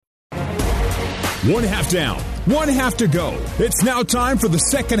One half down, one half to go. It's now time for the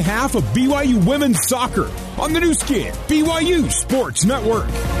second half of BYU Women's Soccer on the new skin, BYU Sports Network.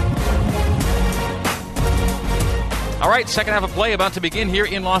 All right, second half of play about to begin here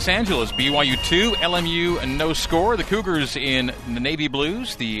in Los Angeles. BYU 2, LMU no score. The Cougars in the navy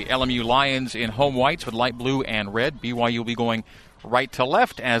blues, the LMU Lions in home whites with light blue and red. BYU will be going right to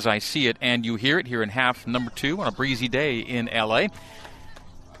left as I see it and you hear it here in half number 2 on a breezy day in LA.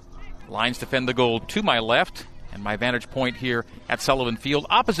 Lions defend the goal to my left, and my vantage point here at Sullivan Field,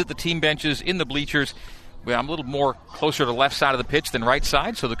 opposite the team benches in the bleachers. Well, I'm a little more closer to the left side of the pitch than right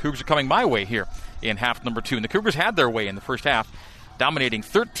side, so the Cougars are coming my way here in half number 2. And the Cougars had their way in the first half, dominating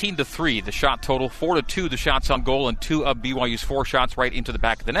 13-3 the shot total, 4-2 the shots on goal, and 2 of BYU's 4 shots right into the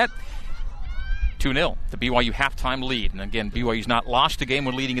back of the net. 2-0, the BYU halftime lead. And again, BYU's not lost a game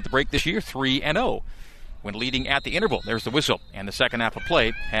when leading at the break this year, 3-0. When leading at the interval. There's the whistle, and the second half of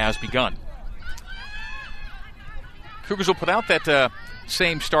play has begun. Cougars will put out that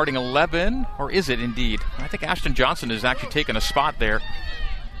same starting 11, or is it indeed? I think Ashton Johnson has actually taken a spot there.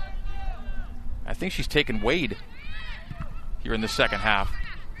 I think she's taken Wade here in the second half.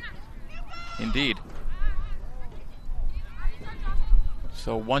 Indeed.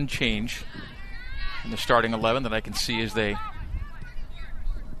 So one change in the starting 11 that I can see as they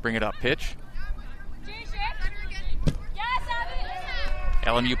bring it up pitch.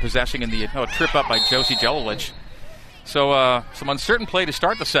 LMU possessing in the trip up by Josie Jelilich. So some uncertain play to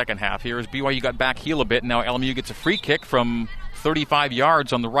start the second half here as BYU got back heel a bit. And now LMU gets a free kick from 35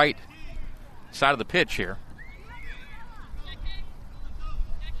 yards on the right side of the pitch here.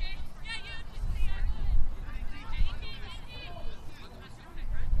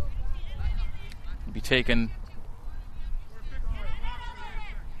 Will be taken.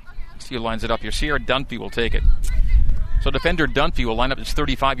 Let's see who lines it up here. Sierra Dunphy will take it. So defender Dunphy will line up this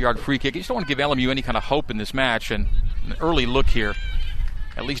 35-yard free kick. You just don't want to give LMU any kind of hope in this match, and an early look here,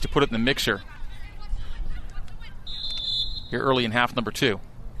 at least to put it in the mixer here early in half number 2.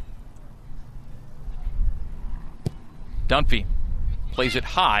 Dunphy plays it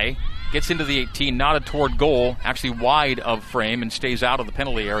high, gets into the 18, nodded toward goal, actually wide of frame, and stays out of the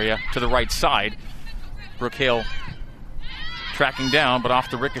penalty area to the right side. Brooke Hale tracking down, but off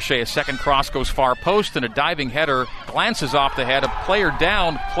the ricochet, a second cross goes far post, and a diving header glances off the head. A player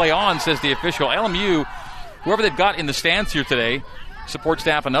down, play on, says the official. LMU, whoever they've got in the stands here today, support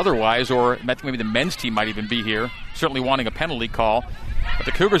staff and otherwise, or maybe the men's team might even be here, certainly wanting a penalty call. But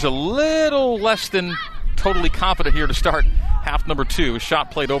the Cougars a little less than totally confident here to start half number 2. A shot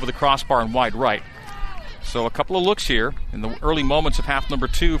played over the crossbar and wide right. So a couple of looks here in the early moments of half number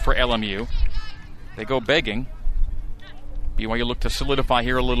 2 for LMU. They go begging. BYU look to solidify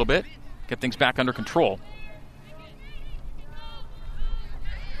here a little bit, get things back under control.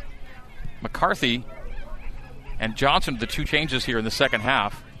 McCarthy and Johnson are the 2 changes here in the second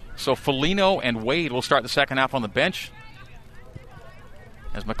half. So Foligno and Wade will start the second half on the bench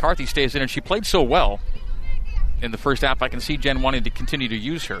as McCarthy stays in, and she played so well in the first half. I can see Jen wanting to continue to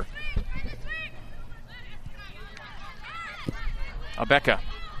use her. Abeka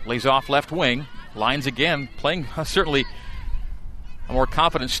lays off left wing, lines again, playing certainly a more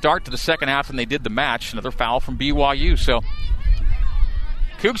confident start to the second half than they did the match. Another foul from BYU. So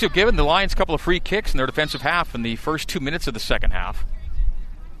Cougs have given the Lions a couple of free kicks in their defensive half in the first 2 minutes of the second half.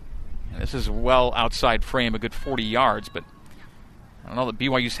 And this is well outside frame, a good 40 yards, but I don't know that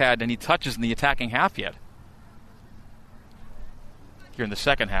BYU's had any touches in the attacking half yet here in the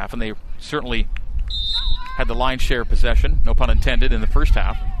second half, and they certainly had the lion's share of possession, no pun intended, in the first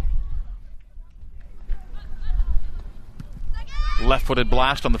half. Left-footed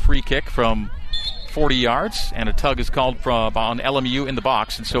blast on the free kick from 40 yards, and a tug is called from on LMU in the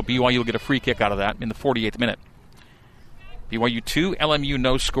box, and so BYU will get a free kick out of that in the 48th minute. BYU 2, LMU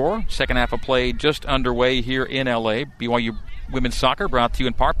no score. Second half of play just underway here in LA. BYU Women's Soccer brought to you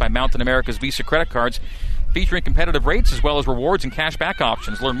in part by Mountain America's Visa credit cards, featuring competitive rates as well as rewards and cashback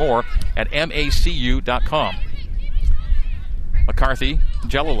options. Learn more at macu.com. McCarthy,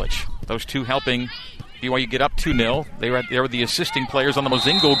 Jelilich, those 2 helping BYU get up 2-0. They were the assisting players on the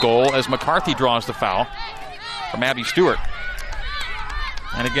Mozingo goal as McCarthy draws the foul from Abby Stewart.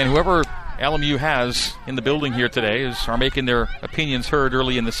 And again, whoever LMU has in the building here today are making their opinions heard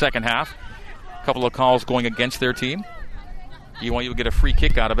early in the second half. A couple of calls going against their team. BYU will get a free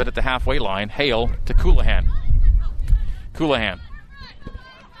kick out of it at the halfway line. Hale to Coulihan. Coulihan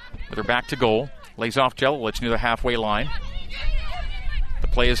with her back to goal. Lays off Jelilich near the halfway line. The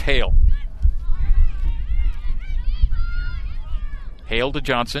play is Hale. Hale to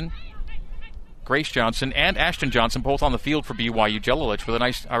Johnson. Grace Johnson and Ashton Johnson both on the field for BYU. Jelilich with a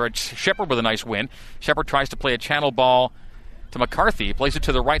nice, Shepard with a nice win. Shepard tries to play a channel ball to McCarthy, plays it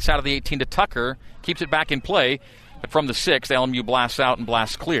to the right side of the 18 to Tucker, keeps it back in play, but from the 6, LMU blasts out and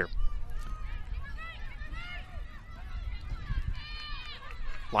blasts clear.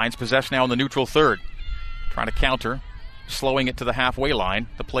 Lions possess now in the neutral third. Trying to counter, slowing it to the halfway line.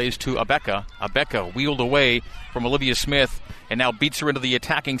 The plays to Abeka. Abeka wheeled away from Olivia Smith and now beats her into the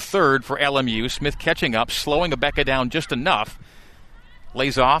attacking third for LMU. Smith catching up, slowing Abeka down just enough.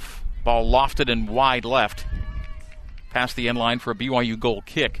 Lays off, ball lofted and wide left. Past the end line for a BYU goal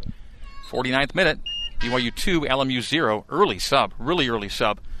kick. 49th minute, BYU 2, LMU 0. Early sub, really early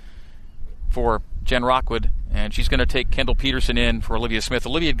sub for Jen Rockwood. And she's going to take Kendall Peterson in for Olivia Smith.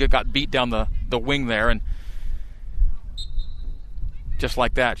 Olivia got beat down the wing there, and just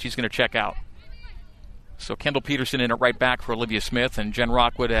like that, she's going to check out. So Kendall Peterson in at right back for Olivia Smith, and Jen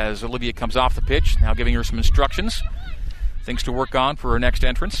Rockwood as Olivia comes off the pitch, now giving her some instructions, things to work on for her next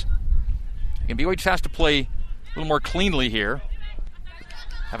entrance. And BYU just has to play a little more cleanly here.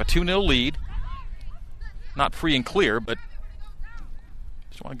 Have a 2-0 lead. Not free and clear, but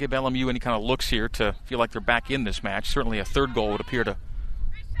just want to give LMU any kind of looks here to feel like they're back in this match. Certainly a third goal would appear to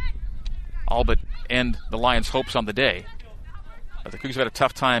all but end the Lions' hopes on the day. But the Cougars have had a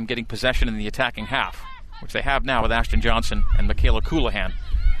tough time getting possession in the attacking half, which they have now with Ashton Johnson and Michaela Colohan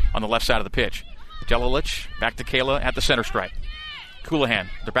on the left side of the pitch. Jelilich back to Kayla at the center stripe. Colohan,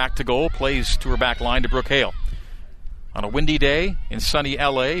 they're back to goal, plays to her back line to Brooke Hale. On a windy day in sunny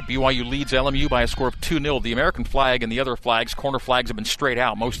L.A., BYU leads LMU by a score of 2-0. The American flag and the other flags, corner flags, have been straight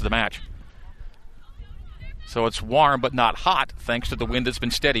out most of the match. So it's warm but not hot, thanks to the wind that's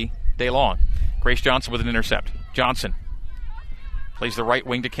been steady day long. Grace Johnson with an intercept. Johnson plays the right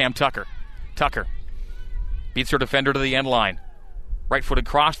wing to Cam Tucker. Tucker beats her defender to the end line. Right-footed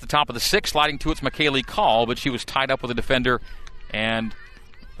cross to the top of the 6, sliding to its McKaylee Call, but she was tied up with a defender, and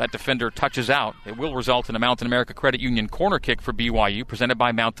that defender touches out. It will result in a Mountain America Credit Union corner kick for BYU, presented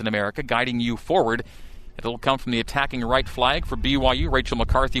by Mountain America, guiding you forward. It'll come from the attacking right flag for BYU. Rachel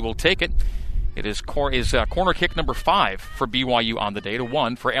McCarthy will take it. It is corner kick number 5 for BYU on the day, to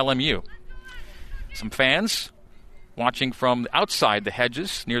 1 for LMU. Some fans watching from outside the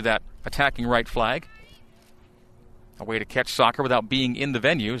hedges near that attacking right flag. A way to catch soccer without being in the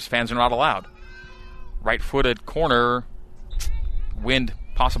venue, as fans are not allowed. Right-footed corner, wind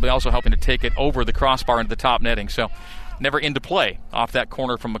possibly also helping to take it over the crossbar into the top netting. So never into play off that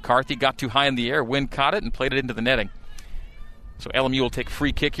corner from McCarthy. Got too high in the air, wind caught it and played it into the netting. So LMU will take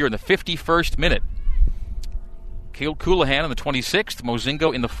free kick here in the 51st minute. Kale Colohan in the 26th,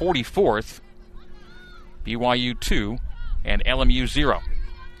 Mozingo in the 44th. BYU 2 and LMU 0.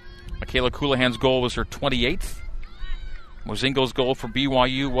 Michaela Colohan's goal was her 28th. Mozingo's goal for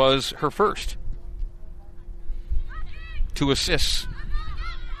BYU was her first. 2 assists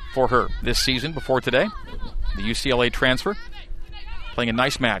for her this season before today. The UCLA transfer playing a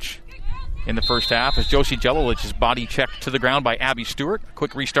nice match in the first half as Josie Jelilich is body checked to the ground by Abby Stewart. A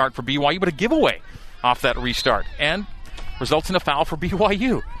quick restart for BYU, but a giveaway off that restart, and results in a foul for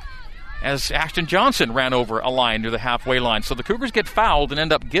BYU as Ashton Johnson ran over a line near the halfway line. So the Cougars get fouled and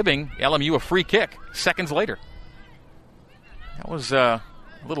end up giving LMU a free kick seconds later. That was a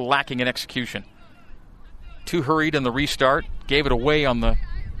little lacking in execution. Too hurried in the restart, gave it away on the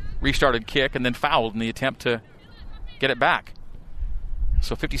restarted kick, and then fouled in the attempt to get it back.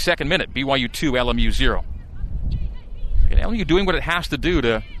 So 52nd minute, BYU 2, LMU 0. And LMU doing what it has to do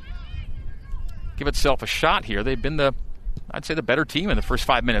to give itself a shot here. They've been the better team in the first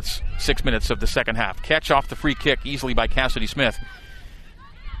 6 minutes of the second half. Catch off the free kick easily by Cassidy Smith.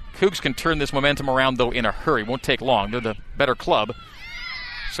 Cougs can turn this momentum around, though, in a hurry. Won't take long. They're the better club.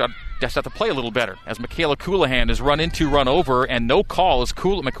 So just have to play a little better as Michaela Colohan is run over, and no call as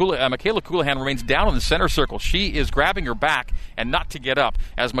Michaela Colohan remains down in the center circle. She is grabbing her back and not to get up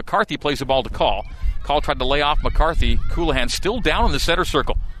as McCarthy plays the ball to Call. Call tried to lay off McCarthy. Colohan still down in the center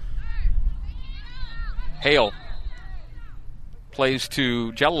circle. Hale plays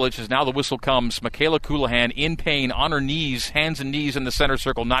to Jelilich as now the whistle comes. Michaela Colohan in pain on her knees, hands and knees in the center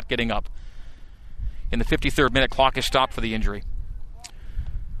circle, not getting up. In the 53rd minute, clock is stopped for the injury.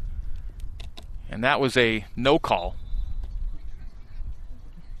 And that was a no call.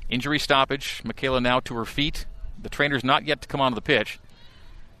 Injury stoppage. Michaela now to her feet. The trainer's not yet to come onto the pitch.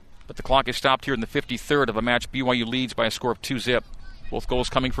 But the clock is stopped here in the 53rd of a match BYU leads by a score of 2-0. Both goals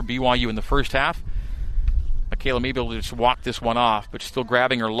coming for BYU in the first half. Michaela may be able to just walk this one off, but still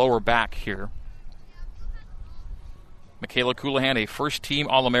grabbing her lower back here. Michaela Colohan, a first-team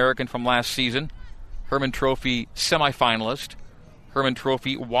All-American from last season. Herman Trophy semifinalist. Herman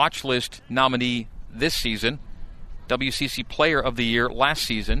Trophy watch list nominee this season, WCC Player of the Year last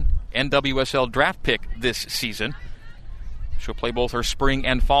season, NWSL draft pick this season. She'll play both her spring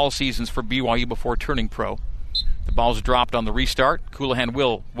and fall seasons for BYU before turning pro. The ball's dropped on the restart. Coulihan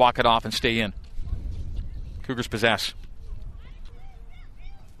will walk it off and stay in. Cougars possess.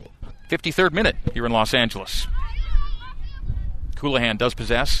 53rd minute here in Los Angeles. Coulihan does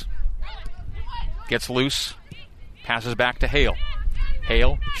possess. Gets loose. Passes back to Hale.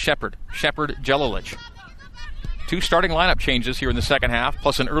 Hale, Shepard. Shepard, Jelilich. 2 starting lineup changes here in the second half,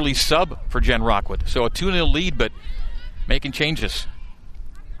 plus an early sub for Jen Rockwood. So a 2-0 lead, but making changes.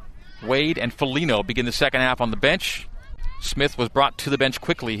 Wade and Foligno begin the second half on the bench. Smith was brought to the bench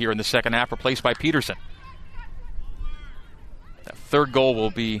quickly here in the second half, replaced by Peterson. That third goal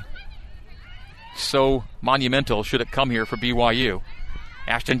will be so monumental should it come here for BYU.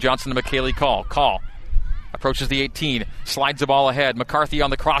 Ashton Johnson to McKaylee Call. Call approaches the 18, slides the ball ahead. McCarthy on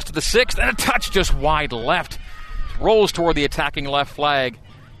the cross to the 6th, and a touch just wide left. Rolls toward the attacking left flag,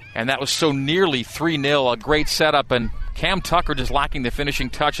 and that was so nearly 3-0. A great setup, and Cam Tucker just lacking the finishing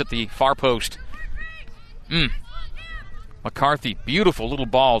touch at the far post. McCarthy, beautiful little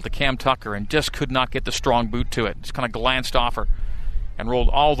ball to Cam Tucker, and just could not get the strong boot to it. Just kind of glanced off her and rolled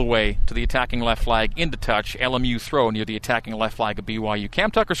all the way to the attacking left flag into touch. LMU throw near the attacking left flag of BYU.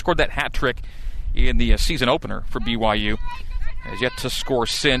 Cam Tucker scored that hat trick in the season opener for BYU. Has yet to score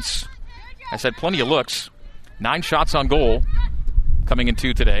since. I said plenty of looks. 9 shots on goal coming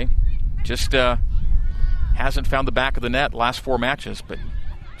into today. Just hasn't found the back of the net last 4 matches, but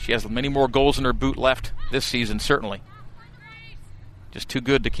she has many more goals in her boot left this season, certainly. Just too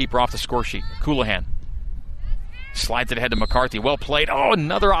good to keep her off the score sheet. Coulihan slides it ahead to McCarthy. Well played. Oh,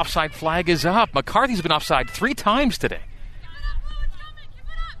 another offside flag is up. McCarthy's been offside 3 times today.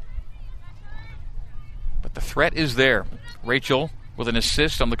 But the threat is there. Rachel with an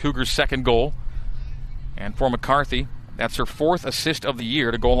assist on the Cougars' second goal. And for McCarthy, that's her 4th assist of the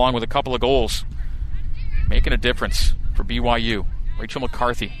year to go along with a couple of goals. Making a difference for BYU. Rachel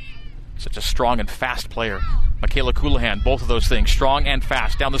McCarthy, such a strong and fast player. Michaela Coulihan, both of those things, strong and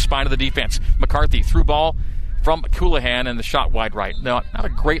fast, down the spine of the defense. McCarthy, through ball from Coulihan, and the shot wide right. Not a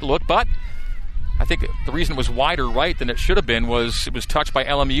great look, but I think the reason it was wider right than it should have been was it was touched by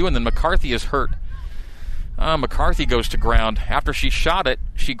LMU, and then McCarthy is hurt. McCarthy goes to ground. After she shot it,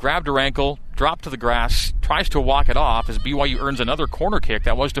 she grabbed her ankle, dropped to the grass, tries to walk it off as BYU earns another corner kick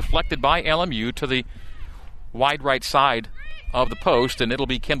that was deflected by LMU to the wide right side of the post, and it'll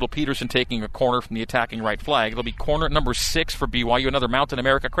be Kendall Peterson taking a corner from the attacking right flag. It'll be corner number 6 for BYU, another Mountain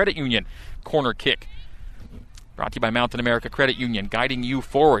America Credit Union corner kick. Brought to you by Mountain America Credit Union, guiding you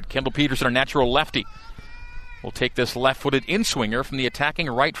forward. Kendall Peterson, a natural lefty, will take this left-footed in-swinger from the attacking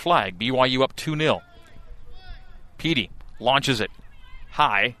right flag. BYU up 2-0. Petey launches it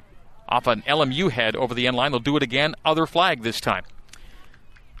high off an LMU head over the end line. They'll do it again, other flag this time.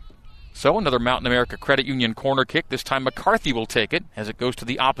 So another Mountain America Credit Union corner kick. This time McCarthy will take it as it goes to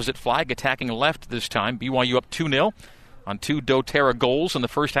the opposite flag, attacking left this time. BYU up 2-0 on 2 doTERRA goals in the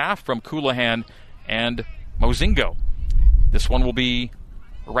first half from Coulihan and Mozingo. This one will be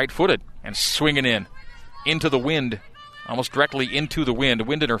right-footed and swinging into the wind, almost directly into the wind.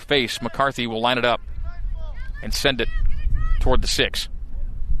 Wind in her face. McCarthy will line it up and send it toward the 6.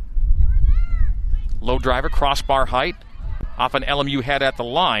 Low driver, crossbar height, off an LMU head at the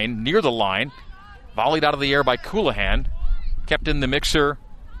line, near the line. Volleyed out of the air by Coulihan. Kept in the mixer.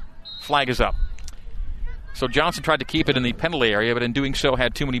 Flag is up. So Johnson tried to keep it in the penalty area, but in doing so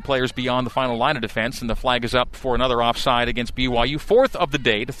had too many players beyond the final line of defense, and the flag is up for another offside against BYU. 4th of the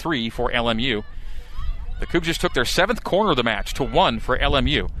day to 3 for LMU. The Cougs just took their 7th corner of the match to 1 for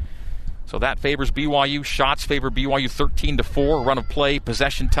LMU. So that favors BYU. Shots favor BYU 13-4. Run of play,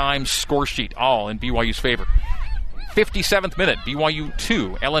 possession time, score sheet, all in BYU's favor. 57th minute, BYU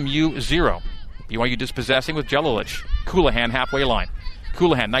 2, LMU 0. BYU dispossessing with Jelilich. Coulihan halfway line.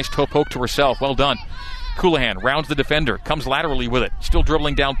 Coulihan, nice toe poke to herself. Well done. Coulihan rounds the defender, comes laterally with it. Still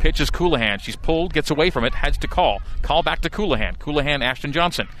dribbling down pitches. Coulihan. She's pulled, gets away from it, heads to Call. Call back to Coulihan. Coulihan, Ashton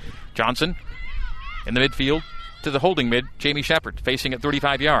Johnson. Johnson in the midfield to the holding mid, Jamie Shepard, facing at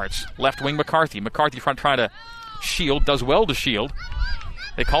 35 yards. Left wing, McCarthy. McCarthy front trying to shield, does well to shield.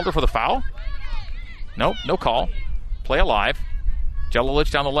 They called her for the foul? Nope, no call. Play alive.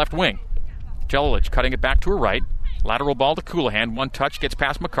 Jelilich down the left wing. Jelilich cutting it back to her right. Lateral ball to Coulihan. One touch, gets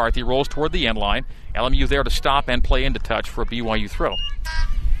past McCarthy, rolls toward the end line. LMU there to stop and play into touch for a BYU throw.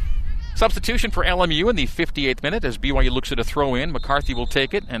 Substitution for LMU in the 58th minute as BYU looks at a throw in. McCarthy will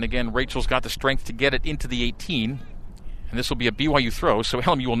take it, and again, Rachel's got the strength to get it into the 18. And this will be a BYU throw, so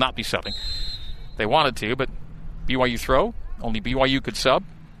LMU will not be subbing. They wanted to, but BYU throw Only BYU could sub.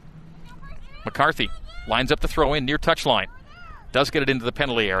 McCarthy lines up the throw in near touchline. Does get it into the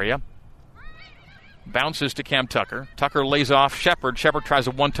penalty area. Bounces to Cam Tucker. Tucker lays off Shepard. Shepard tries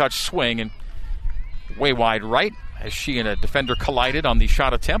a one-touch swing and way wide right as she and a defender collided on the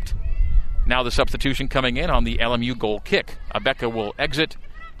shot attempt. Now the substitution coming in on the LMU goal kick. Abeka will exit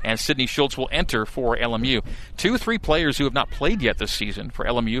and Sydney Schultz will enter for LMU. 3 players who have not played yet this season for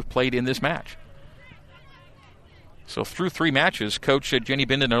LMU have played in this match. So through 3 matches, Coach Jenny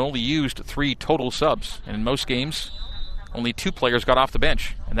Bindon only used 3 total subs. And in most games, only 2 players got off the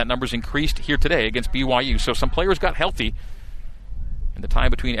bench. And that number's increased here today against BYU. So some players got healthy in the time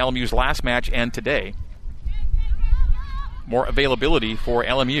between LMU's last match and today. More availability for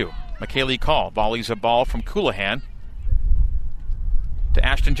LMU. McKaylee Call volleys a ball from Coulihan to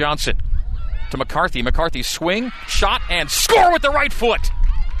Ashton Johnson. To McCarthy. McCarthy swing, shot, and score with the right foot.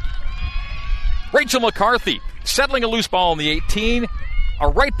 Rachel McCarthy settling a loose ball in the 18. A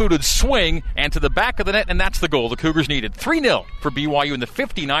right-booted swing, and to the back of the net, and that's the goal the Cougars needed. 3-0 for BYU in the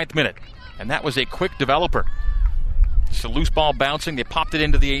 59th minute. And that was a quick developer. Just a loose ball bouncing. They popped it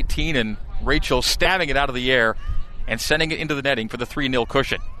into the 18, and Rachel stabbing it out of the air and sending it into the netting for the 3-0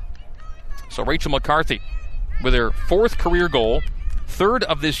 cushion. So Rachel McCarthy with her 4th career goal, 3rd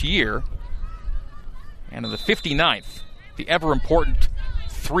of this year, and in the 59th, the ever-important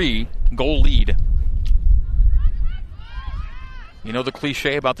 3-goal lead. You know the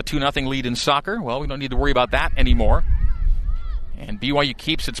cliche about the 2-0 lead in soccer? Well, we don't need to worry about that anymore. And BYU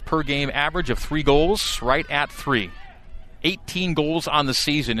keeps its per-game average of 3 goals right at 3. 18 goals on the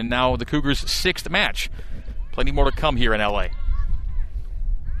season, and now the Cougars' 6th match. Plenty more to come here in LA.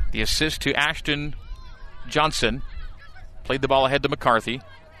 The assist to Ashton Johnson. Played the ball ahead to McCarthy.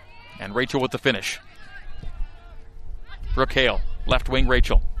 And Rachel with the finish. Brooke Hale, left wing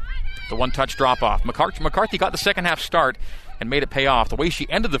Rachel. The one-touch drop-off. McCarthy got the second half start and made it pay off. The way she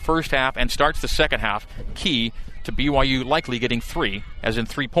ended the first half and starts the second half, key to BYU likely getting 3, as in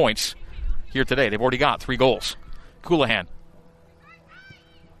 3 points here today. They've already got 3 goals. Coulihan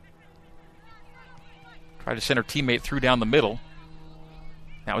tried to send her teammate through down the middle.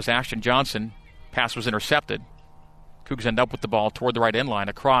 That was Ashton Johnson. Pass was intercepted. Cougs end up with the ball toward the right end line.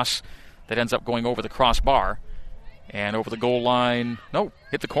 A cross that ends up going over the crossbar and over the goal line. No,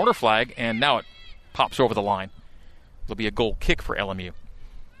 hit the corner flag, and now it pops over the line. It'll be a goal kick for LMU.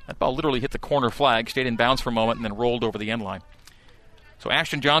 That ball literally hit the corner flag, stayed in bounds for a moment, and then rolled over the end line. So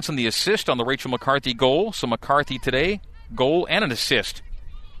Ashton Johnson, the assist on the Rachel McCarthy goal. So McCarthy today, goal and an assist.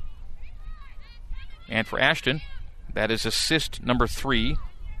 And for Ashton, that is assist number 3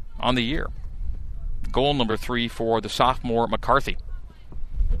 on the year. Goal number 3 for the sophomore McCarthy.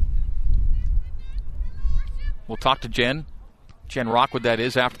 We'll talk to Jen Rockwood, that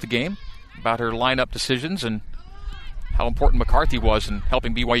is, after the game, about her lineup decisions and how important McCarthy was in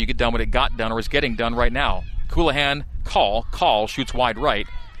helping BYU get done what it got done or is getting done right now. Coulihan, call, shoots wide right,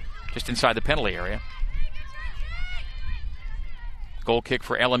 just inside the penalty area. Goal kick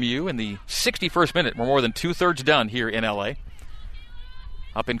for LMU in the 61st minute. We're more than 2/3 done here in LA.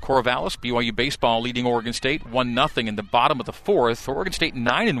 Up in Corvallis, BYU baseball leading Oregon State 1-0 in the bottom of the 4th. Oregon State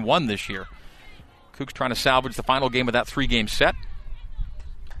 9-1 this year. Cougs trying to salvage the final game of that 3-game set.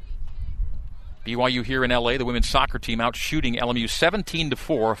 BYU here in LA, the women's soccer team out shooting LMU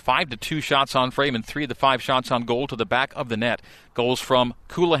 17-4, 5-2 shots on frame and 3 of the 5 shots on goal to the back of the net. Goals from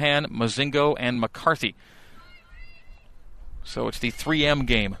Coulihan, Mozingo, and McCarthy. So it's the 3M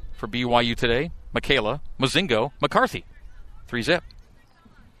game for BYU today. Michaela, Mozingo, McCarthy. 3-zip.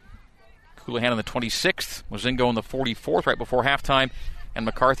 Coulihan in the 26th, Mozingo in the 44th right before halftime, and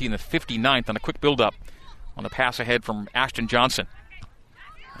McCarthy in the 59th on a quick build-up on the pass ahead from Ashton Johnson.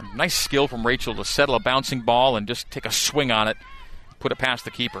 A nice skill from Rachel to settle a bouncing ball and just take a swing on it, put it past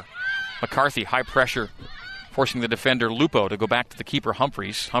the keeper. McCarthy, high pressure, forcing the defender Lupo to go back to the keeper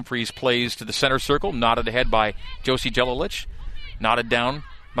Humphreys. Humphreys plays to the center circle, nodded ahead by Josie Jelilich, nodded down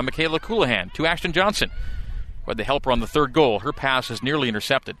by Michaela Coulihan to Ashton Johnson, who had the helper on the 3rd goal. Her pass is nearly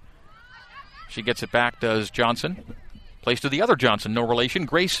intercepted. She gets it back, does Johnson. Plays to the other Johnson, no relation,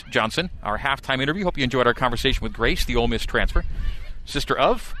 Grace Johnson. Our halftime interview. Hope you enjoyed our conversation with Grace, the Ole Miss transfer. Sister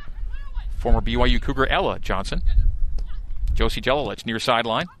of former BYU Cougar Ella Johnson. Josie Jelilich near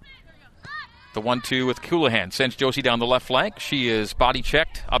sideline. The 1-2 with Coulihan sends Josie down the left flank. She is body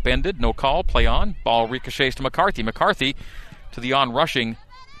checked, upended, no call, play on. Ball ricochets to McCarthy. McCarthy to the on-rushing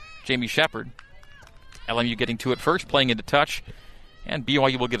Jamie Shepard. LMU getting to it first, playing into touch. And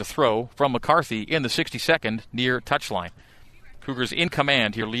BYU will get a throw from McCarthy in the 62nd near touchline. Cougars in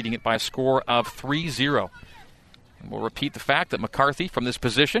command here, leading it by a score of 3-0. And we'll repeat the fact that McCarthy from this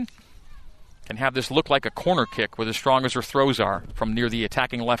position can have this look like a corner kick with as strong as her throws are from near the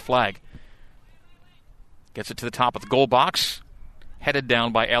attacking left flag. Gets it to the top of the goal box. Headed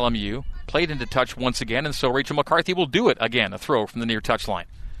down by LMU. Played into touch once again, and so Rachel McCarthy will do it again. A throw from the near touchline.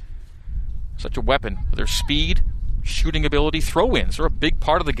 Such a weapon with her speed, shooting ability. Throw-ins are a big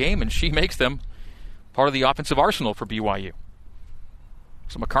part of the game, and she makes them part of the offensive arsenal for BYU.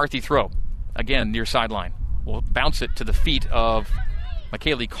 So McCarthy throw. Again, near sideline. Will bounce it to the feet of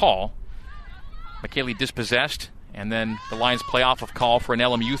McKaylee Call. McKaylee dispossessed, and then the Lions play off of Call for an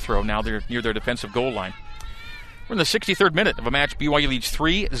LMU throw. Now they're near their defensive goal line. We're in the 63rd minute of a match. BYU leads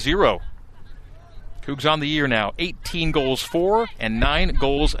 3-0. Cougs on the year now. 18 goals for and 9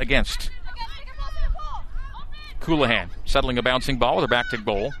 goals against. Coulihan settling a bouncing ball with her back to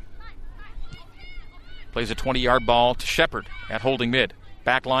goal. Plays a 20-yard ball to Shepard at holding mid.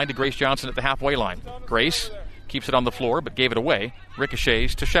 Back line to Grace Johnson at the halfway line. Grace keeps it on the floor but gave it away.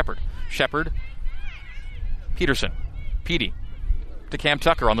 Ricochets to Shepard. Shepard. Peterson. Petey to Cam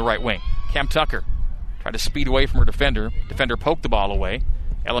Tucker on the right wing. Cam Tucker tried to speed away from her defender. Defender poked the ball away.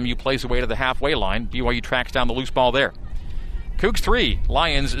 LMU plays away to the halfway line. BYU tracks down the loose ball there. Cougs 3,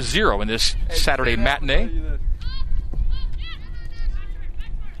 Lions 0 in this Saturday matinee.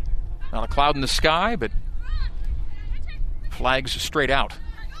 Not a cloud in the sky, but flags straight out.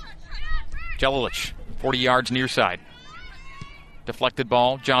 Jelilich, 40 yards near side. Deflected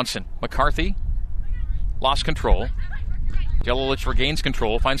ball, Johnson. McCarthy lost control. Jelilich regains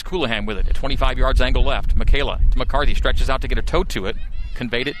control, finds Coulihan with it at 25 yards angle left. Michaela to McCarthy, stretches out to get a toe to it.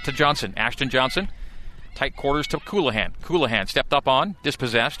 Conveyed it to Johnson. Ashton Johnson, tight quarters to Coulihan. Coulihan stepped up on,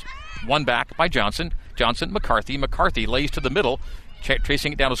 dispossessed. One back by Johnson. Johnson, McCarthy. McCarthy lays to the middle.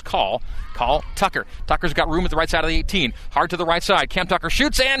 Tracing it down as Call. Call, Tucker. Tucker's got room at the right side of the 18. Hard to the right side. Cam Tucker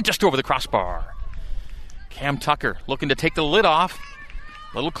shoots and just over the crossbar. Cam Tucker looking to take the lid off.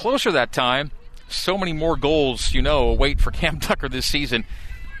 A little closer that time. So many more goals, await for Cam Tucker this season.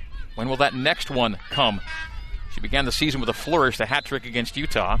 When will that next one come? She began the season with a flourish, the hat trick against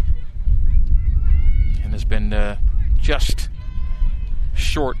Utah. And has been just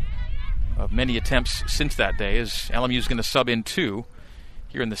short of many attempts since that day, as LMU is going to sub in 2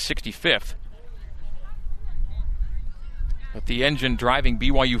 here in the 65th. But the engine driving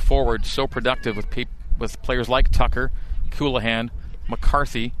BYU forward, so productive with players like Tucker, Coulihan,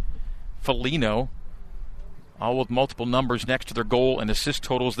 McCarthy, Foligno, all with multiple numbers next to their goal and assist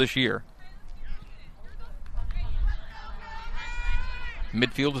totals this year.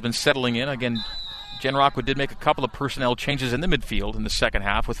 Midfield has been settling in. Again, Jen Rockwood did make a couple of personnel changes in the midfield in the second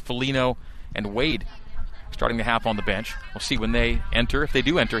half with Foligno and Wade starting the half on the bench. We'll see when they enter, if they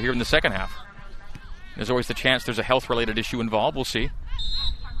do enter here in the second half. There's always the chance there's a health-related issue involved. We'll see.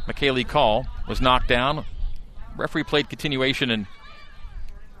 McKaylee Call was knocked down. Referee played continuation and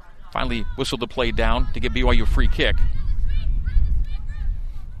finally whistled the play down to give BYU a free kick.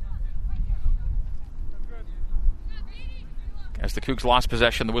 As the Cougs lost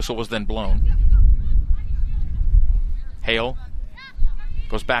possession, the whistle was then blown. Hale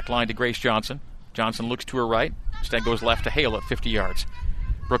goes back line to Grace Johnson. Johnson looks to her right. Instead goes left to Hale at 50 yards.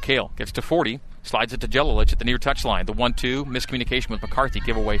 Brooke Hale gets to 40. Slides it to Jelilich at the near touchline. The 1-2, miscommunication with McCarthy,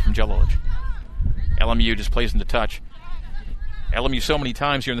 giveaway from Jelilich. LMU just plays into touch. LMU so many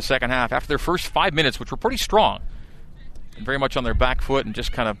times here in the second half, after their first 5 minutes, which were pretty strong, and very much on their back foot and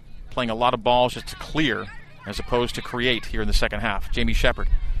just kind of playing a lot of balls just to clear as opposed to create here in the second half. Jamie Shepard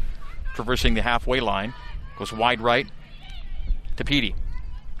traversing the halfway line. Goes wide right to Petey.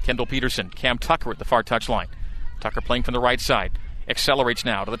 Kendall Peterson. Cam Tucker at the far touchline. Tucker playing from the right side. Accelerates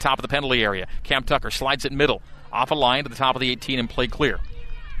now to the top of the penalty area. Cam Tucker slides it middle. Off a line to the top of the 18 and play clear.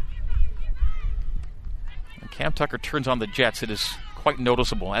 When Cam Tucker turns on the Jets, it is quite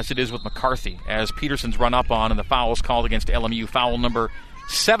noticeable, as it is with McCarthy, as Peterson's run up on and the foul is called against LMU. Foul number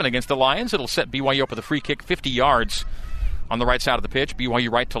 7 against the Lions. It'll set BYU up with a free kick 50 yards on the right side of the pitch.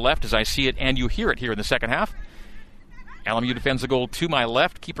 BYU right to left as I see it and you hear it here in the second half. LMU defends the goal to my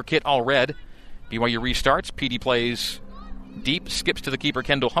left. Keeper kit all red. BYU restarts. PD plays deep, skips to the keeper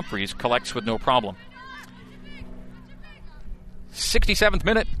Kendall Humphreys, collects with no problem. 67th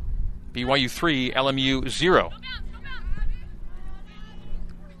minute. BYU 3, LMU 0.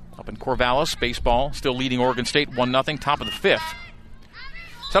 Up in Corvallis, baseball still leading Oregon State 1-0, top of the 5th.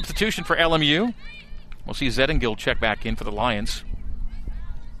 Substitution for LMU. We'll see Zettingill check back in for the Lions.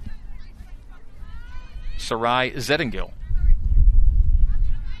 Sarai Zettingill.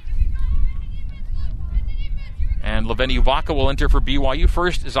 And Leveni Vaca will enter for BYU.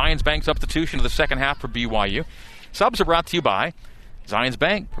 First, Zions Bank substitution of the second half for BYU. Subs are brought to you by Zions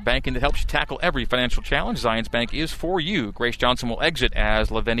Bank, for banking that helps you tackle every financial challenge. Zions Bank is for you. Grace Johnson will exit as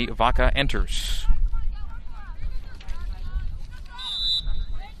Leveni Vaca enters.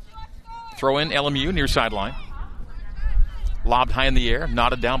 Throw in LMU near sideline. Lobbed high in the air,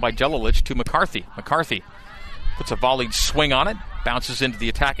 nodded down by Jelilich to McCarthy. McCarthy puts a volleyed swing on it, bounces into the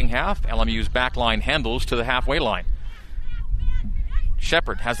attacking half. LMU's back line handles to the halfway line.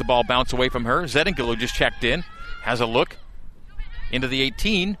 Shepard has the ball bounce away from her. Zettingel, who just checked in, has a look into the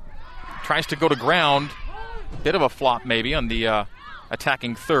 18. Tries to go to ground. Bit of a flop maybe on the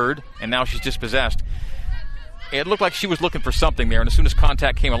attacking third, and now she's dispossessed. It looked like she was looking for something there, and as soon as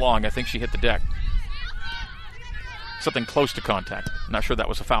contact came along, I think she hit the deck. Something close to contact. I'm not sure that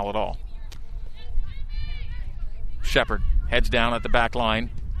was a foul at all. Shepard heads down at the back line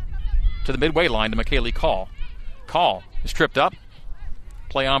to the midway line to McKaylee Call. Call is tripped up.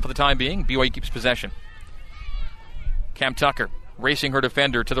 Play on for the time being. BYU keeps possession. Cam Tucker racing her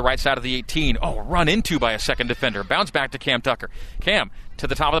defender to the right side of the 18. Oh, run into by a second defender. Bounce back to Cam Tucker. Cam to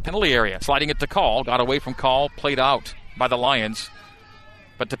the top of the penalty area. Sliding it to Call. Got away from Call. Played out by the Lions.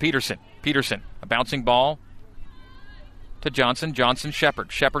 But to Peterson. Peterson, a bouncing ball to Johnson. Johnson,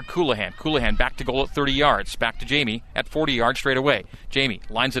 Shepard. Shepard, Coulihan. Coulihan back to goal at 30 yards. Back to Jamie at 40 yards straight away. Jamie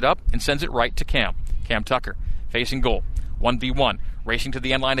lines it up and sends it right to Cam. Cam Tucker facing goal. 1v1. Racing to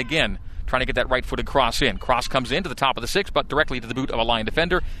the end line again. Trying to get that right-footed cross in. Cross comes in to the top of the 6, but directly to the boot of a Lion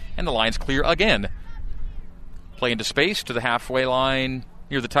defender, and the Lions clear again. Play into space to the halfway line,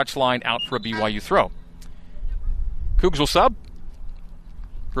 near the touch line, out for a BYU throw. Cougs will sub.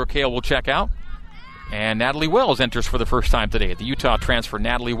 Brooke Hale will check out. And Natalie Wells enters for the first time today. The Utah transfer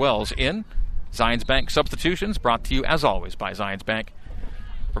Natalie Wells in. Zions Bank substitutions brought to you, as always, by Zions Bank.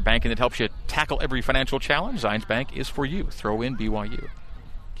 For banking that helps you tackle every financial challenge, Zions Bank is for you. Throw in BYU.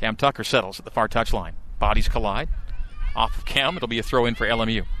 Cam Tucker settles at the far touchline. Bodies collide. Off of Cam, it'll be a throw in for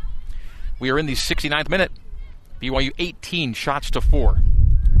LMU. We are in the 69th minute. BYU 18 shots to 4.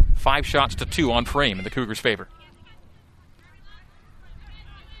 5 shots to 2 on frame in the Cougars' favor.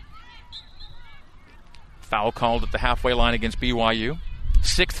 Foul called at the halfway line against BYU.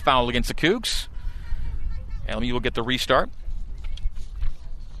 6th foul against the Cougs. LMU will get the restart.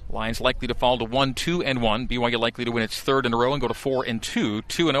 Lions likely to fall to 1-2-1. BYU likely to win its 3rd in a row and go to 4-2.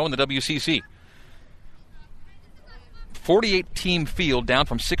 2-0 in the WCC. 48-team field, down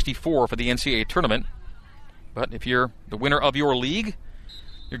from 64 for the NCAA tournament. But if you're the winner of your league,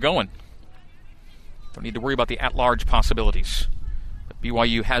 you're going. Don't need to worry about the at-large possibilities. But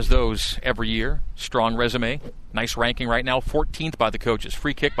BYU has those every year. Strong resume. Nice ranking right now. 14th by the coaches.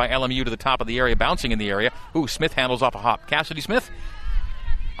 Free kick by LMU to the top of the area, bouncing in the area. Ooh, Smith handles off a hop. Cassidy Smith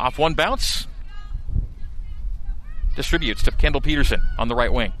off one bounce. Distributes to Kendall Peterson on the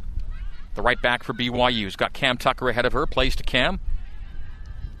right wing. The right back for BYU's got Cam Tucker ahead of her. Plays to Cam.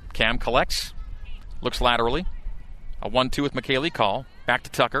 Cam collects. Looks laterally. A 1-2 with McKaylee Call. Back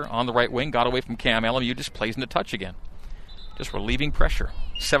to Tucker on the right wing. Got away from Cam. LMU just plays into touch again. Just relieving pressure.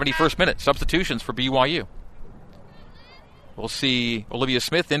 71st minute. Substitutions for BYU. We'll see Olivia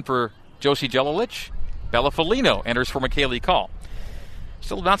Smith in for Josie Jelilich. Bella Foligno enters for McKaylee Call.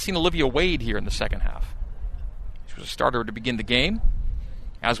 Still not seen Olivia Wade here in the second half. She was a starter to begin the game,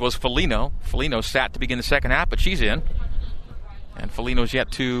 as was Foligno. Foligno sat to begin the second half, but she's in. And Foligno's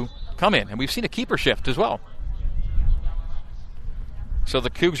yet to come in. And we've seen a keeper shift as well. So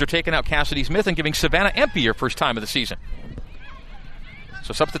the Cougs are taking out Cassidy Smith and giving Savannah Empey her first time of the season.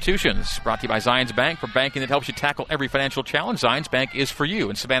 So substitutions brought to you by Zions Bank. For banking that helps you tackle every financial challenge, Zions Bank is for you.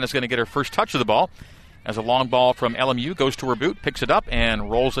 And Savannah's going to get her first touch of the ball as a long ball from LMU goes to her boot, picks it up, and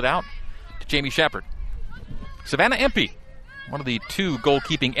rolls it out to Jamie Shepard. Savannah Empey, one of the 2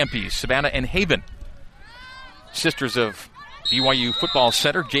 goalkeeping Empeys, Savannah and Haven, sisters of BYU football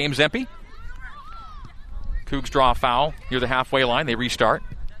center James Empey. Cougs draw a foul near the halfway line. They restart.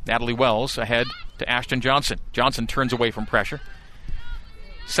 Natalie Wells ahead to Ashton Johnson. Johnson turns away from pressure.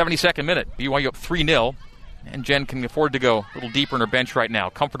 72nd minute. BYU up 3-0. And Jen can afford to go a little deeper in her bench right now.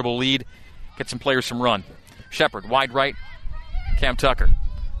 Comfortable lead. Get some players some run. Shepard, wide right. Cam Tucker.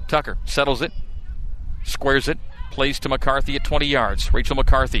 Tucker settles it. Squares it. Plays to McCarthy at 20 yards. Rachel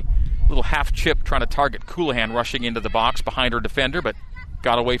McCarthy. Little half chip trying to target Coulihan rushing into the box behind her defender, but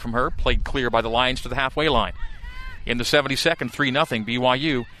got away from her. Played clear by the Lions to the halfway line. In the 72nd, 3-0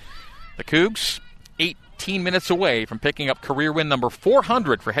 BYU. The Cougs, 18 minutes away from picking up career win number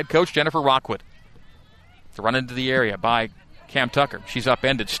 400 for head coach Jennifer Rockwood. The run into the area by Cam Tucker. She's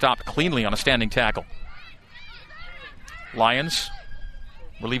upended, stopped cleanly on a standing tackle. Lions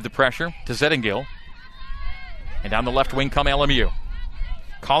relieve the pressure to Zettingel. And down the left wing come LMU.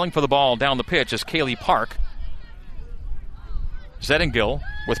 Calling for the ball down the pitch is Kaylee Park. Zettingill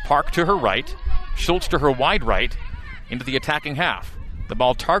with Park to her right, Schultz to her wide right, into the attacking half. The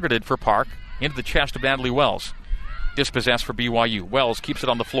ball targeted for Park, into the chest of Natalie Wells. Dispossessed for BYU. Wells keeps it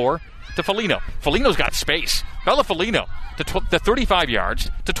on the floor to Foligno. Foligno's got space. Bella Foligno to 35 yards,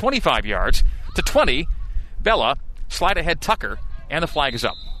 to 25 yards, to 20. Bella, slide ahead Tucker, and the flag is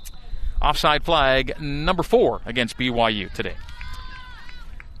up. Offside flag number 4 against BYU today.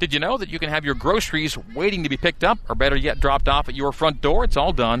 Did you know that you can have your groceries waiting to be picked up, or better yet, dropped off at your front door? It's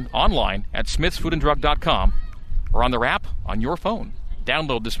all done online at smithsfoodanddrug.com or on their app on your phone.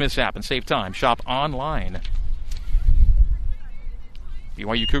 Download the Smiths app and save time. Shop online.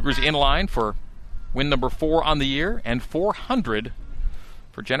 BYU Cougars in line for win number 4 on the year, and 400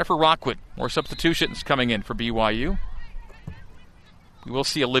 for Jennifer Rockwood. More substitutions coming in for BYU. We will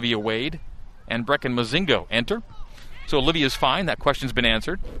see Olivia Wade and Brecken Mozingo enter. So Olivia's fine. That question's been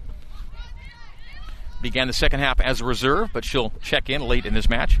answered. Began the second half as a reserve, but she'll check in late in this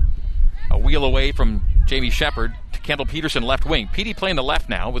match. A wheel away from Jamie Shepard to Kendall Peterson, left wing. Petey playing the left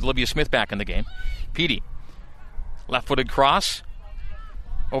now with Olivia Smith back in the game. Petey, left-footed cross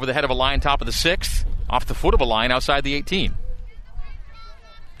over the head of a line, top of the 6th, off the foot of a line outside the 18.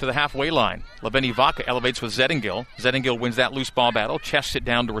 To the halfway line. Leveni Vaca elevates with Zettingill. Zettingill wins that loose ball battle, chests it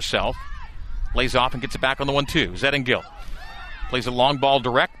down to herself, lays off and gets it back on the 1-2. Zettingill plays a long ball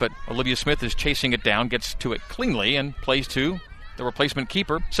direct, but Olivia Smith is chasing it down, gets to it cleanly, and plays to the replacement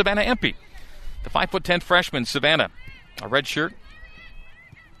keeper, Savannah Empey. The 5'10" freshman, Savannah, a red shirt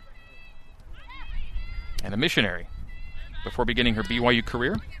and a missionary before beginning her BYU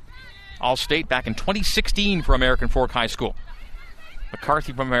career. All-State back in 2016 for American Fork High School.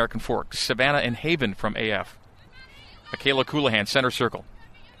 McCarthy from American Fork. Savannah and Haven from AF. Michaela Coulihan, center circle,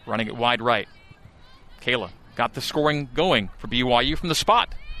 running it wide right. Kayla got the scoring going for BYU from the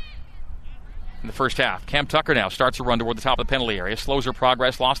spot in the first half. Cam Tucker now starts a run toward the top of the penalty area, slows her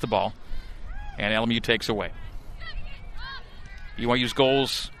progress, lost the ball, and LMU takes away. BYU's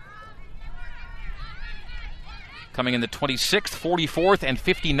goals coming in the 26th, 44th, and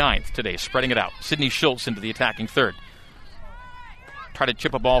 59th today, spreading it out. Sydney Schultz into the attacking third. Tried to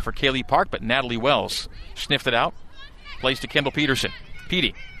chip a ball for Kaylee Park, but Natalie Wells sniffed it out. Plays to Kendall Peterson.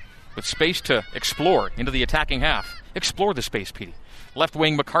 Petey with space to explore into the attacking half. Explore the space, Petey. Left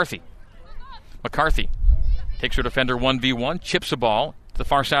wing, McCarthy. McCarthy takes her defender 1v1, chips a ball to the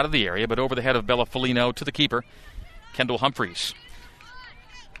far side of the area, but over the head of Bella Foligno to the keeper, Kendall Humphreys.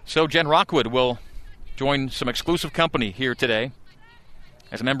 So Jen Rockwood will join some exclusive company here today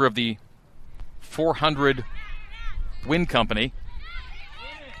as a member of the 400 win company.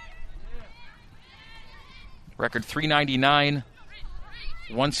 Record 399,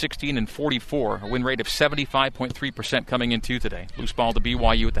 116, and 44. A win rate of 75.3% coming into today. Loose ball to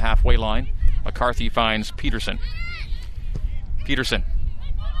BYU at the halfway line. McCarthy finds Peterson. Peterson.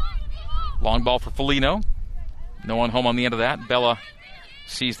 Long ball for Foligno. No one home on the end of that. Bella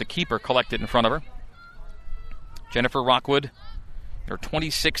sees the keeper collect it in front of her. Jennifer Rockwood, her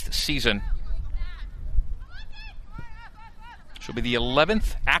 26th season. She'll be the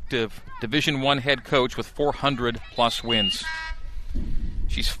 11th active Division I head coach with 400-plus wins.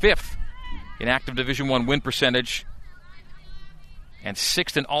 She's 5th in active Division I win percentage and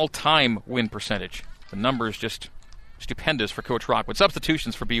 6th in all-time win percentage. The number is just stupendous for Coach Rockwood.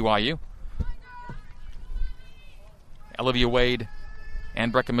 Substitutions for BYU. Olivia Wade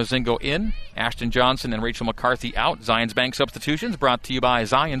and Brecken Mozingo in. Ashton Johnson and Rachel McCarthy out. Zions Bank substitutions brought to you by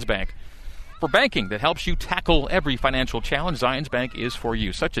Zions Bank. For banking that helps you tackle every financial challenge, Zions Bank is for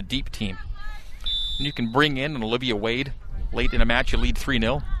you. Such a deep team. And you can bring in an Olivia Wade late in a match, you lead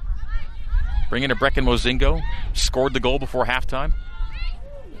 3-0. Bring in a Brecken Mozingo, scored the goal before halftime.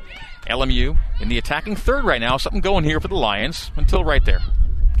 LMU in the attacking third right now. Something going here for the Lions until right there.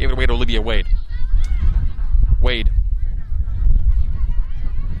 Gave it away to Olivia Wade. Wade.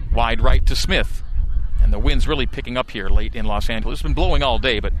 Wide right to Smith. And the wind's really picking up here late in Los Angeles. It's been blowing all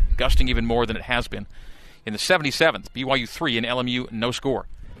day, but gusting even more than it has been. In the 77th, BYU 3 and LMU no score.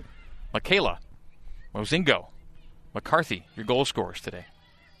 Michaela Mozingo. McCarthy, your goal scorers today.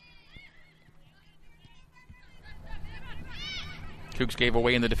 Cougs gave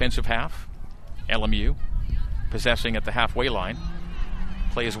away in the defensive half. LMU possessing at the halfway line.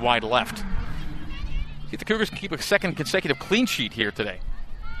 Play is wide left. See if the Cougars can keep a second consecutive clean sheet here today.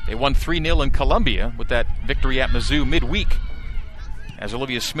 They won 3-0 in Columbia with that victory at Mizzou midweek, as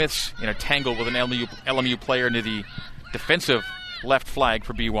Olivia Smith's in a tangle with an LMU player near the defensive left flag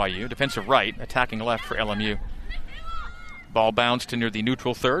for BYU. Defensive right, attacking left for LMU. Ball bounced to near the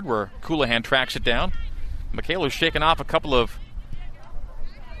neutral third where Coulihan tracks it down. Michaela's shaken off a couple of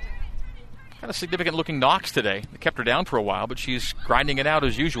Kind of significant-looking knocks today. They kept her down for a while, but she's grinding it out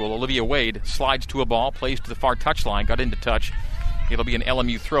as usual. Olivia Wade slides to a ball, plays to the far touchline, got into touch. It'll be an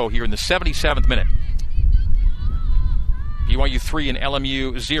LMU throw here in the 77th minute. BYU 3 and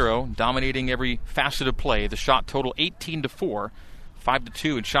LMU 0, dominating every facet of play. The shot total 18-4,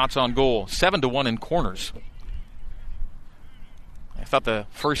 5-2 in shots on goal, 7-1 in corners. I thought the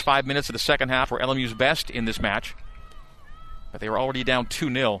first 5 minutes of the second half were LMU's best in this match. But they were already down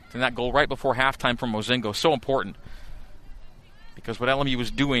 2-0. And that goal right before halftime from Mozingo, so important. Because what LMU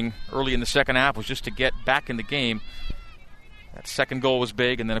was doing early in the second half was just to get back in the game. That second goal was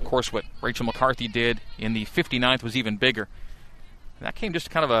big, and then, of course, what Rachel McCarthy did in the 59th was even bigger. And that came just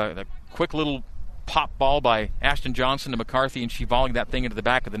kind of a quick little pop ball by Ashton Johnson to McCarthy, and she volleyed that thing into the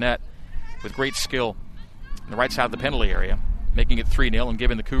back of the net with great skill on the right side of the penalty area, making it 3-0 and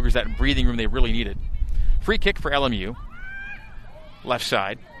giving the Cougars that breathing room they really needed. Free kick for LMU. Left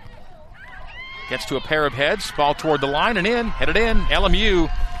side. Gets to a pair of heads. Ball toward the line and in. Headed in. LMU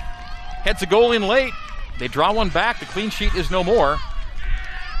heads a goal in late. They draw one back. The clean sheet is no more.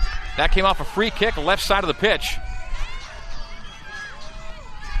 That came off a free kick, left side of the pitch.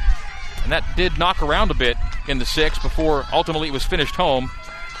 And that did knock around a bit in the 6th before ultimately it was finished home.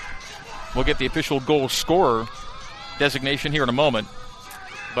 We'll get the official goal scorer designation here in a moment.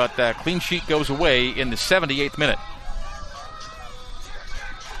 But that clean sheet goes away in the 78th minute.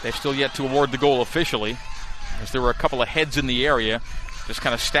 They've still yet to award the goal officially, as there were a couple of heads in the area just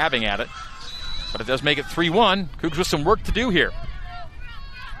kind of stabbing at it. But it does make it 3-1. Cougs with some work to do here.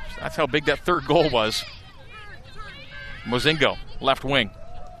 That's how big that third goal was. Mozingo, left wing.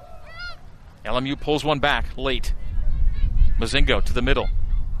 LMU pulls one back late. Mozingo to the middle.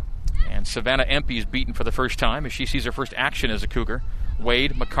 And Savannah Empey is beaten for the first time as she sees her first action as a Cougar.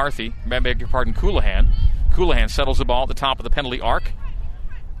 Wade, McCarthy, Coulihan. Coulihan settles the ball at the top of the penalty arc.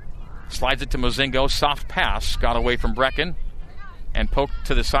 Slides it to Mozingo. Soft pass. Got away from Brecken. And poked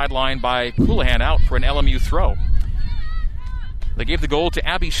to the sideline by Coulihan out for an LMU throw. They gave the goal to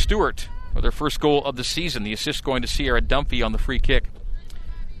Abby Stewart for their first goal of the season. The assist going to Sierra Dunphy on the free kick.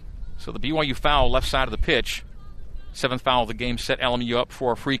 So the BYU foul left side of the pitch. 7th foul of the game set LMU up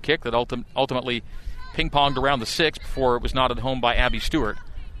for a free kick that ultimately ping-ponged around the 6 before it was knotted home by Abby Stewart.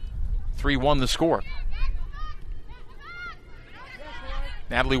 3-1 the score.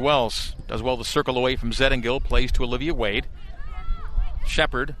 Natalie Wells does well to circle away from Zettingill, plays to Olivia Wade.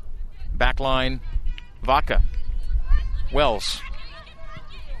 Shepard, backline, Vaca. Wells.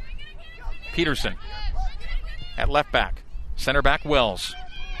 Peterson at left back. Center back, Wells.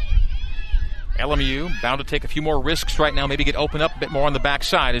 LMU bound to take a few more risks right now, maybe get opened up a bit more on the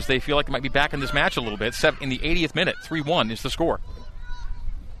backside as they feel like they might be back in this match a little bit. In the 80th minute, 3-1 is the score.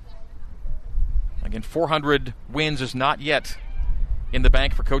 Again, 400 wins is not yet in the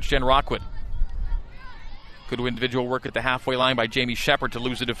bank for Coach Jen Rockwood. Good individual work at the halfway line by Jamie Shepard to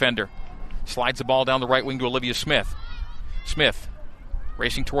lose a defender. Slides the ball down the right wing to Olivia Smith. Smith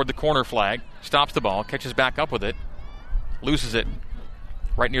racing toward the corner flag. Stops the ball, catches back up with it. Loses it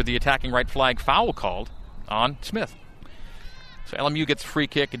right near the attacking right flag. Foul called on Smith. So LMU gets a free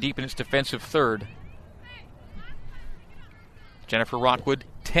kick deep in its defensive third. Jennifer Rockwood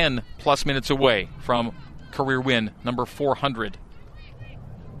 10-plus minutes away from career win number 400.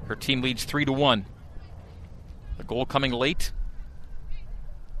 Her team leads 3-1. The goal coming late.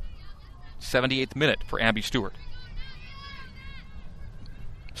 78th minute for Abby Stewart.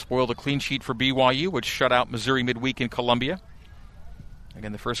 Spoiled a clean sheet for BYU, which shut out Missouri midweek in Columbia.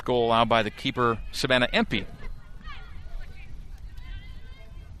 Again, the first goal allowed by the keeper, Savannah Empey.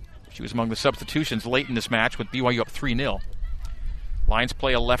 She was among the substitutions late in this match with BYU up 3-0. Lions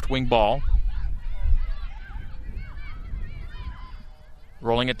play a left wing ball.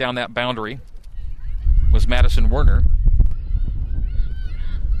 Rolling it down that boundary was Madison Werner.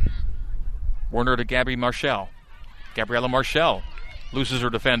 Werner to Gabriella Marshall loses her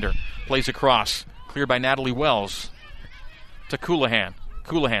defender. Plays across. Cleared by Natalie Wells to Coulihan.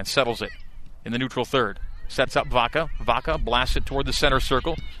 Coulihan settles it in the neutral third. Sets up Vaca. Vaca blasts it toward the center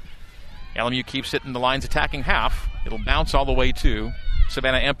circle. LMU keeps it in the Lions' attacking half. It'll bounce all the way to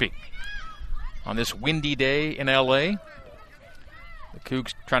Savannah Empey. On this windy day in L.A., the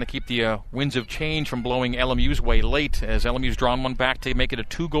Cougs trying to keep the winds of change from blowing LMU's way late as LMU's drawn one back to make it a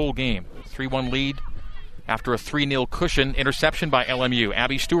 2-goal game. 3-1 lead after a 3-0 cushion interception by LMU.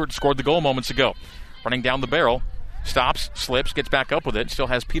 Abby Stewart scored the goal moments ago. Running down the barrel. Stops, slips, gets back up with it. Still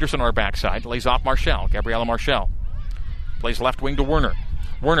has Peterson on her backside. Lays off Marshall. Gabriella Marshall. Plays left wing to Werner.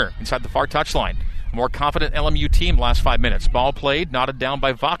 Werner inside the far touchline. A more confident LMU team last 5 minutes. Ball played, knotted down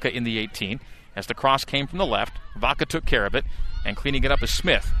by Vaca in the 18. As the cross came from the left, Vaca took care of it. And cleaning it up is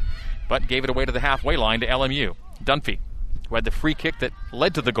Smith. but gave it away to the halfway line to LMU. Dunphy, who had the free kick that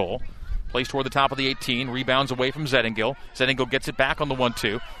led to the goal, plays toward the top of the 18, rebounds away from Zettingill. Zettingill gets it back on the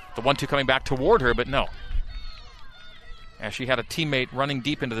 1-2. The 1-2 coming back toward her, but no. As she had a teammate running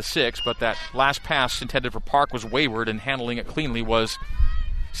deep into the 6, but that last pass intended for Park was wayward, and handling it cleanly was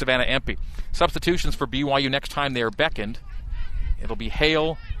Savannah Empey. Substitutions for BYU next time they are beckoned. It'll be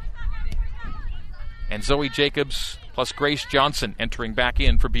Hale and Zoe Jacobs plus Grace Johnson entering back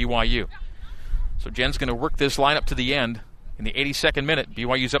in for BYU. So Jen's going to work this lineup to the end. In the 82nd minute,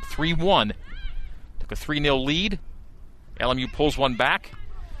 BYU's up 3-1. Took a 3-0 lead. LMU pulls one back.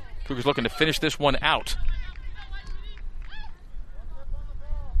 Cougars looking to finish this one out.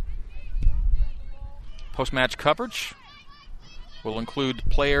 Post-match coverage will include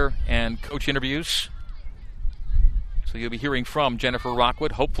player and coach interviews. So you'll be hearing from Jennifer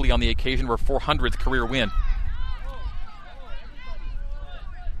Rockwood, hopefully on the occasion of her 400th career win.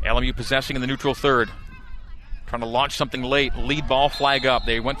 LMU possessing in the neutral third. Trying to launch something late. Lead ball, flag up.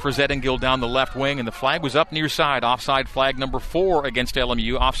 They went for Zettingill down the left wing, and the flag was up near side. Offside flag number 4 against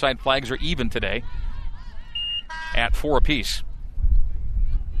LMU. Offside flags are even today at 4 apiece.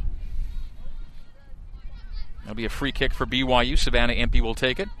 That'll be a free kick for BYU. Savannah Empey will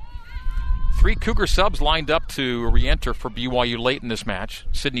take it. 3 Cougar subs lined up to re-enter for BYU late in this match.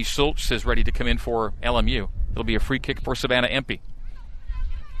 Sydney Schultz is ready to come in for LMU. It'll be a free kick for Savannah Empey.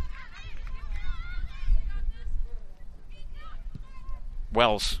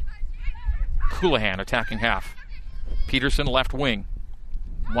 Wells. Coulihan attacking half. Peterson left wing.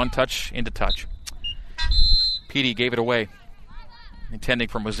 One touch into touch. Petey gave it away, intending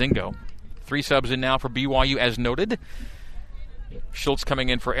for Mozingo. 3 subs in now for BYU as noted. Schultz coming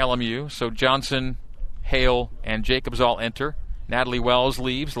in for LMU. So Johnson, Hale, and Jacobs all enter. Natalie Wells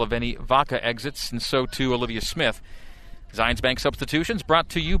leaves. Laveni Vaca exits, and so too Olivia Smith. Zions Bank substitutions brought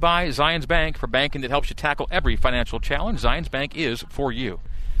to you by Zions Bank. For banking that helps you tackle every financial challenge, Zions Bank is for you.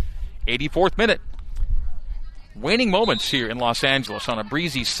 84th minute. Waning moments here in Los Angeles on a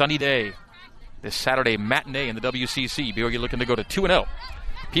breezy, sunny day. This Saturday matinee in the WCC. BYU looking to go to 2-0.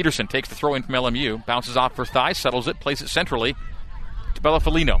 Peterson takes the throw in from LMU. Bounces off her thigh, settles it, plays it centrally to Bella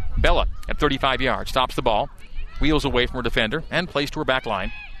Felino. Bella at 35 yards. Stops the ball. Wheels away from her defender and plays to her back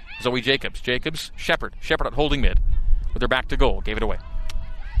line. Zoe Jacobs. Jacobs, Shepard. Shepard at holding mid. With her back to goal. Gave it away.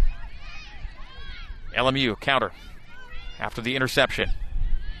 LMU counter after the interception.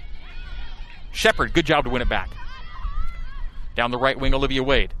 Shepard, good job to win it back. Down the right wing, Olivia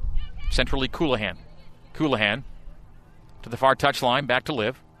Wade. Centrally, Coulihan. Coulihan to the far touchline, back to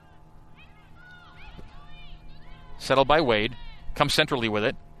Liv. Settled by Wade. Comes centrally with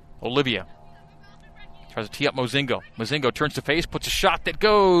it. Olivia tries to tee up Mozingo. Mozingo turns to face, puts a shot that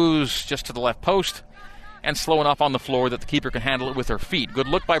goes just to the left post. And slow enough on the floor that the keeper can handle it with her feet. Good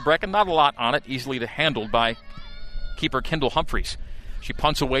look by Brecken. Not a lot on it. Easily handled by keeper Kendall Humphreys. She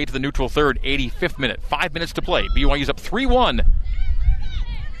punts away to the neutral third. 85th minute. 5 minutes to play. BYU's up 3-1.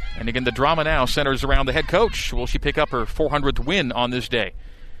 And again, the drama now centers around the head coach. Will she pick up her 400th win on this day?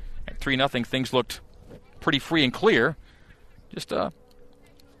 At 3-0, things looked pretty free and clear. Just a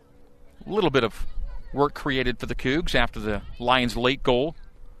little bit of work created for the Cougs after the Lions' late goal.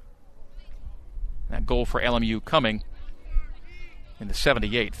 That goal for LMU coming in the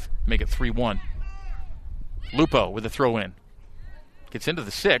 78th. Make it 3-1. Lupo with the throw in. Gets into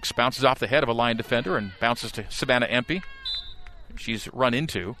the 6, bounces off the head of a Lion defender and bounces to Savannah Empey. She's run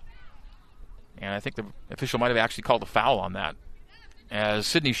into. And I think the official might have actually called a foul on that. As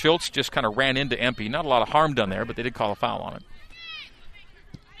Sydney Schultz just kind of ran into Empey. Not a lot of harm done there, but they did call a foul on it.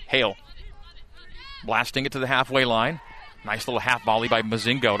 Hale blasting it to the halfway line. Nice little half volley by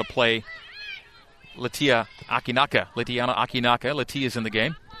Mozingo to play Letiana Akinaka. Letia's in the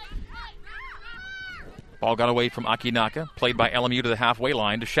game. Ball got away from Akinaka. Played by LMU to the halfway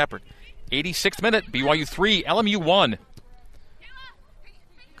line to Shepard. 86th minute. BYU 3, LMU 1.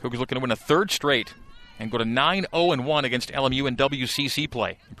 Cougars looking to win a 3rd straight and go to 9-0-1 against LMU in WCC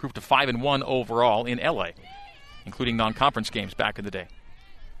play. Improved to 5-1 overall in LA, including non-conference games back in the day.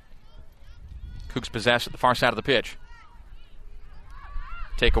 Cougs possess at the far side of the pitch.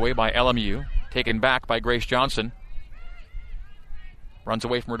 Takeaway by LMU. Taken back by Grace Johnson. Runs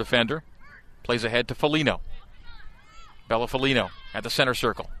away from her defender. Plays ahead to Felino. Bella Felino at the center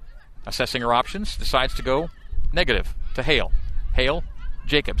circle. Assessing her options. Decides to go negative to Hale. Hale,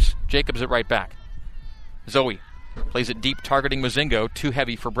 Jacobs. Jacobs at right back. Zoe plays it deep, targeting Mozingo. Too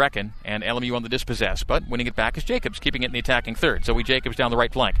heavy for Brecken. And LMU on the dispossess. But winning it back is Jacobs, keeping it in the attacking third. Zoe Jacobs down the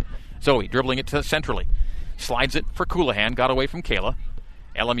right flank. Zoe dribbling it to centrally. Slides it for Coulihan. Got away from Kayla.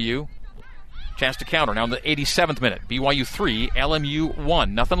 LMU Chance to counter now in the 87th minute. BYU 3, LMU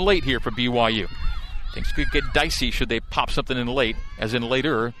 1. Nothing late here for BYU. Things could get dicey should they pop something in late, as in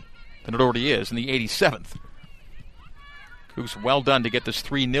later than it already is in the 87th. Cougs well done to get this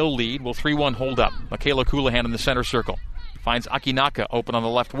 3-0 lead. Will 3-1 hold up? Michaela Colohan in the center circle. Finds Akinaka open on the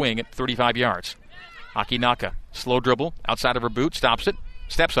left wing at 35 yards. Akinaka, slow dribble, outside of her boot, stops it,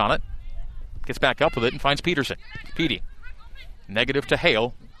 steps on it, gets back up with it, and finds Peterson. Petey. Negative to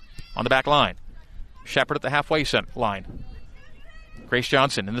Hale on the back line. Shepard at the halfway line. Grace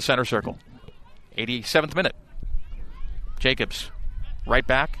Johnson in the center circle. 87th minute. Jacobs, right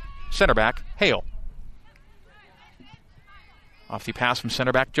back, center back, Hale. Off the pass from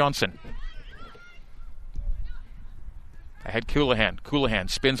center back Johnson. Ahead Colohan. Colohan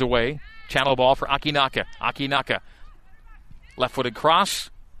spins away. Channel ball for Akinaka. Akinaka. Left-footed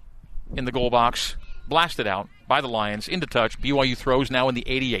cross in the goal box. Blasted out by the Lions. Into touch. BYU throws now in the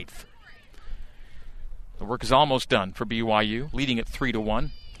 88th. The work is almost done for BYU. Leading at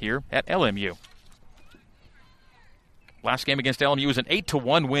 3-1 here at LMU. Last game against LMU was an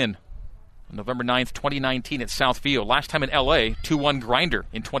 8-1 win. November 9th, 2019 at Southfield. Last time in LA, 2-1 grinder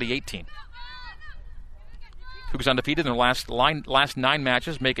in 2018. Cougs undefeated in their last 9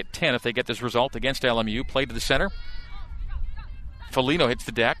 matches. Make it 10 if they get this result against LMU. Play to the center. Foligno hits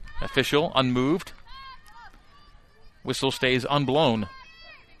the deck. Official, unmoved. Whistle stays unblown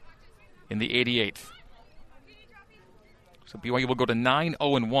in the 88th. So BYU will go to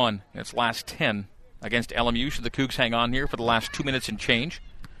 9-0-1 in its last 10 against LMU. Should the Cougs hang on here for the last 2 minutes and change.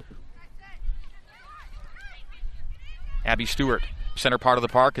 Abby Stewart, center part of the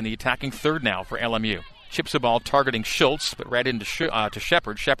park, in the attacking third now for LMU. Chips the ball targeting Schultz, but right into to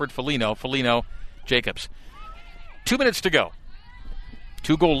Shepard. Shepard, Foligno, Jacobs. 2 minutes to go.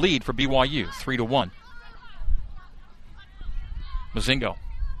 2-goal lead for BYU, 3-1. Mozingo,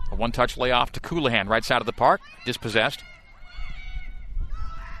 a one-touch layoff to Colohan, right side of the park, dispossessed.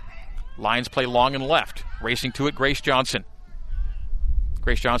 Lions play long and left. Racing to it, Grace Johnson.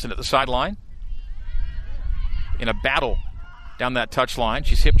 Grace Johnson at the sideline. In a battle down that touchline.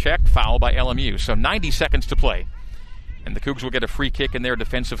 She's hip-checked, foul by LMU. So 90 seconds to play. And the Cougs will get a free kick in their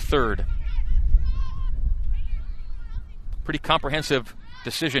defensive third. Pretty comprehensive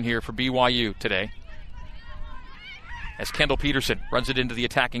decision here for BYU today. As Kendall Peterson runs it into the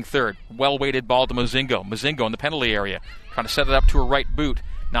attacking third. Well-weighted ball to Mozingo. Mozingo in the penalty area. Trying to set it up to her right boot.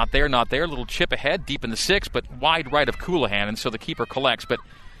 Not there. Little chip ahead, deep in the 6, but wide right of Colohan, and so the keeper collects. But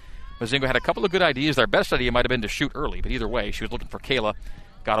Mozingo had a couple of good ideas. Their best idea might have been to shoot early, but either way, she was looking for Kayla.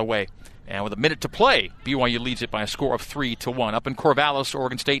 Got away. And with a minute to play, BYU leads it by a score of 3-1. Up in Corvallis,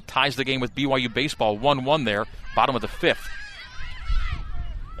 Oregon State ties the game with BYU baseball 1-1 there, bottom of the 5th.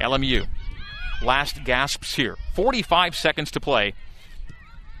 LMU, last gasps here. 45 seconds to play.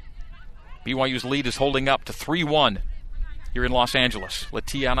 BYU's lead is holding up to 3-1 here in Los Angeles.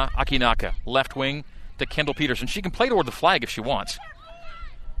 Latiana Akinaka, left wing to Kendall Peterson. She can play toward the flag if she wants.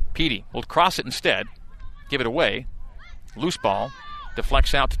 Petey will cross it instead, give it away. Loose ball,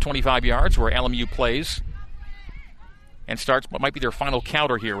 deflects out to 25 yards where LMU plays and starts what might be their final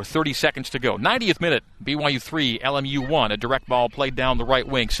counter here with 30 seconds to go. 90th minute, BYU 3, LMU 1. A direct ball played down the right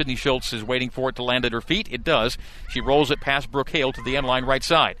wing. Sydney Schultz is waiting for it to land at her feet. It does. She rolls it past Brooke Hale to the end line right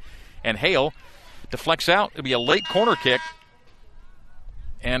side. And Hale deflects out. It'll be a late corner kick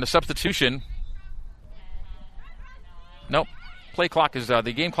and a substitution. Nope. Play clock is the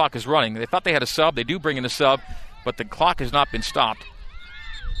game clock is running. They thought they had a sub. They do bring in a sub, but the clock has not been stopped.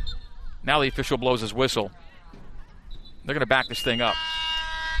 Now the official blows his whistle. They're going to back this thing up.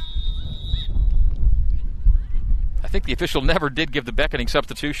 I think the official never did give the beckoning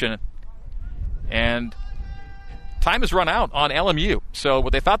substitution, and time has run out on LMU. So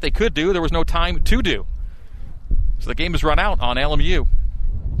what they thought they could do, there was no time to do. So the game has run out on LMU,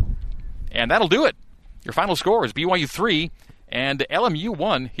 and that'll do it. Your final score is BYU 3 and LMU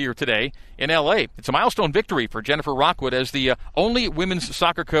 1 here today in L.A. It's a milestone victory for Jennifer Rockwood as the only women's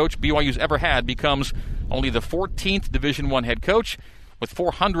soccer coach BYU's ever had becomes only the 14th Division I head coach with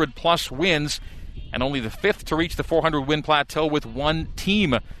 400-plus wins and only the 5th to reach the 400-win plateau with one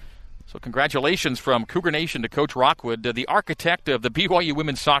team. So congratulations from Cougar Nation to Coach Rockwood, the architect of the BYU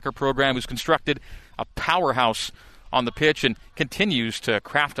women's soccer program who's constructed a powerhouse on the pitch and continues to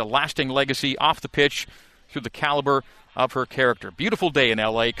craft a lasting legacy off the pitch through the caliber of her character. Beautiful day in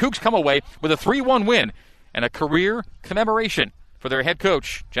L.A. Cougs come away with a 3-1 win and a career commemoration for their head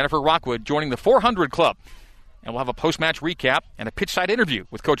coach, Jennifer Rockwood, joining the 400 Club. And we'll have a post-match recap and a pitch side interview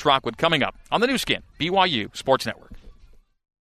with Coach Rockwood coming up on the new skin, BYU Sports Network.